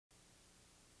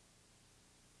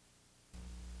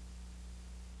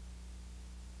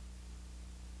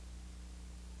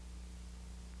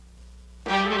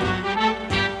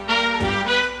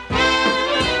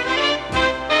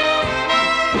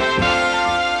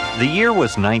The year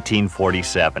was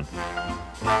 1947.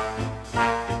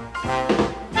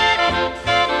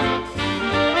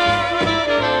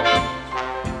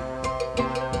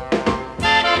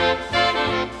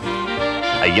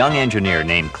 A young engineer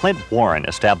named Clint Warren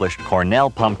established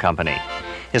Cornell Pump Company.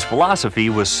 His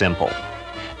philosophy was simple.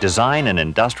 Design an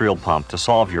industrial pump to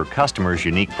solve your customer's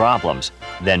unique problems,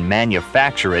 then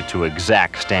manufacture it to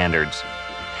exact standards.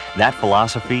 That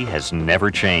philosophy has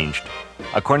never changed.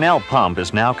 A Cornell pump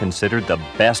is now considered the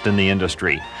best in the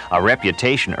industry, a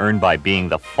reputation earned by being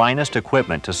the finest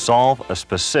equipment to solve a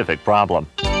specific problem.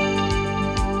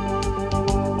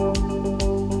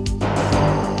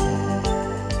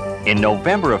 In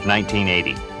November of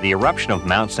 1980, the eruption of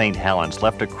Mount St. Helens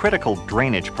left a critical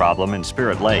drainage problem in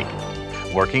Spirit Lake.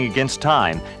 Working against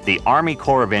time, the Army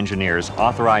Corps of Engineers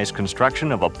authorized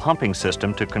construction of a pumping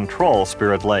system to control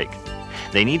Spirit Lake.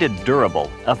 They needed durable,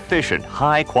 efficient,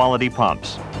 high-quality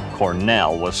pumps.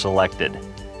 Cornell was selected.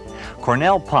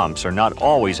 Cornell pumps are not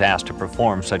always asked to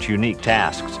perform such unique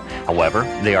tasks. However,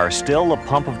 they are still a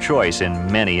pump of choice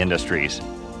in many industries.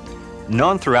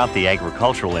 Known throughout the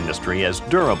agricultural industry as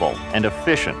durable and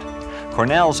efficient,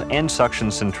 Cornell's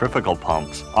end-suction centrifugal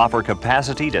pumps offer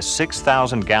capacity to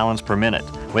 6,000 gallons per minute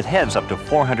with heads up to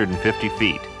 450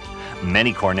 feet.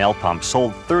 Many Cornell pumps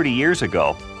sold 30 years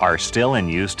ago are still in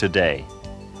use today.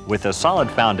 With a solid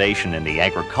foundation in the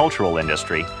agricultural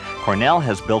industry, Cornell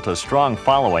has built a strong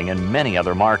following in many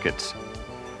other markets.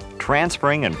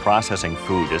 Transferring and processing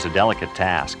food is a delicate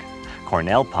task.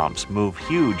 Cornell pumps move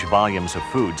huge volumes of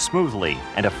food smoothly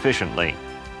and efficiently.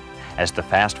 As the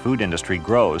fast food industry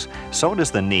grows, so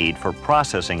does the need for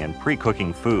processing and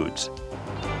pre-cooking foods.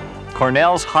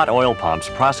 Cornell's hot oil pumps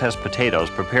process potatoes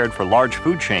prepared for large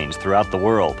food chains throughout the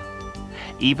world.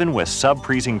 Even with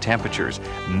sub-freezing temperatures,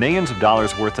 millions of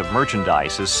dollars worth of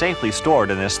merchandise is safely stored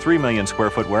in this 3 million square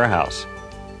foot warehouse.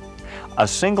 A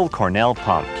single Cornell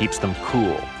pump keeps them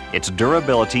cool. Its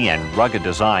durability and rugged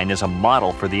design is a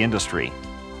model for the industry.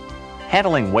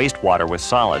 Handling wastewater with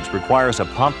solids requires a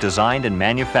pump designed and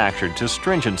manufactured to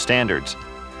stringent standards.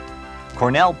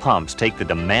 Cornell pumps take the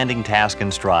demanding task in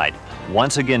stride,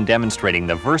 once again demonstrating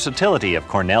the versatility of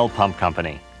Cornell Pump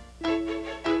Company.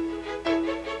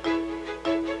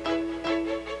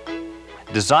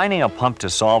 Designing a pump to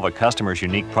solve a customer's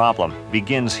unique problem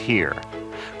begins here.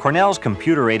 Cornell's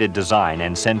computer-aided design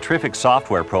and centrifugal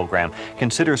software program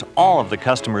considers all of the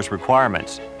customer's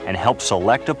requirements and helps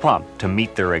select a pump to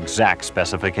meet their exact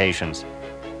specifications.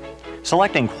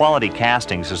 Selecting quality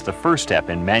castings is the first step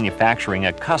in manufacturing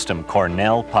a custom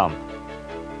Cornell pump.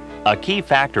 A key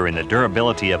factor in the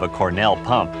durability of a Cornell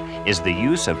pump is the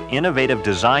use of innovative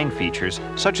design features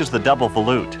such as the double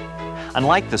volute.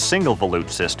 Unlike the single volute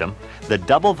system, the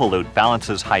double volute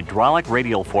balances hydraulic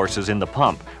radial forces in the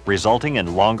pump, resulting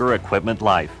in longer equipment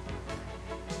life.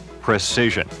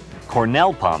 Precision.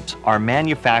 Cornell pumps are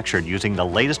manufactured using the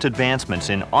latest advancements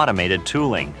in automated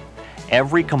tooling.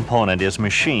 Every component is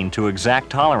machined to exact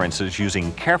tolerances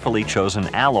using carefully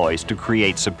chosen alloys to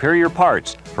create superior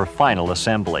parts for final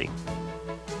assembly.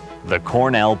 The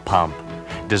Cornell pump,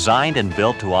 designed and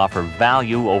built to offer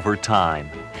value over time.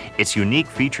 Its unique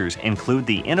features include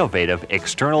the innovative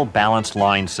external balance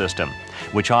line system,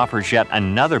 which offers yet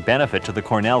another benefit to the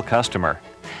Cornell customer.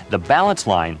 The balance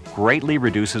line greatly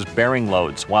reduces bearing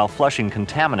loads while flushing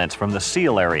contaminants from the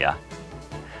seal area.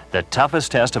 The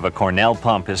toughest test of a Cornell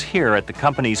pump is here at the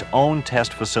company's own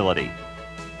test facility.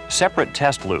 Separate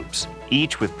test loops,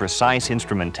 each with precise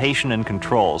instrumentation and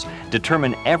controls,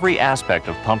 determine every aspect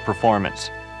of pump performance.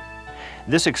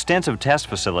 This extensive test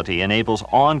facility enables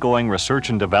ongoing research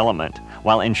and development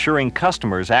while ensuring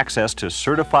customers access to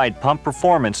certified pump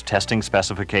performance testing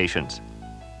specifications.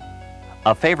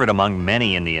 A favorite among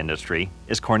many in the industry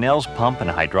is Cornell's Pump and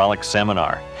Hydraulic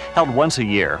Seminar. Held once a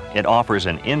year, it offers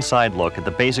an inside look at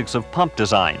the basics of pump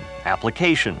design,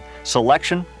 application,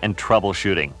 selection, and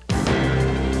troubleshooting.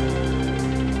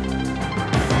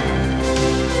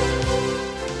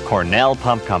 Cornell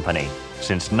Pump Company.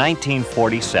 Since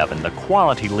 1947, the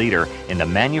quality leader in the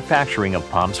manufacturing of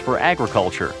pumps for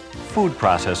agriculture, food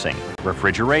processing,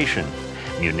 refrigeration,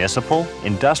 municipal,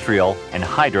 industrial, and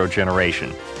hydro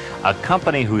generation. A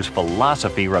company whose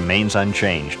philosophy remains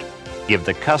unchanged. Give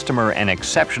the customer an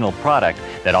exceptional product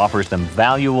that offers them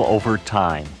value over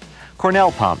time.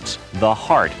 Cornell Pumps, the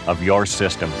heart of your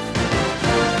system.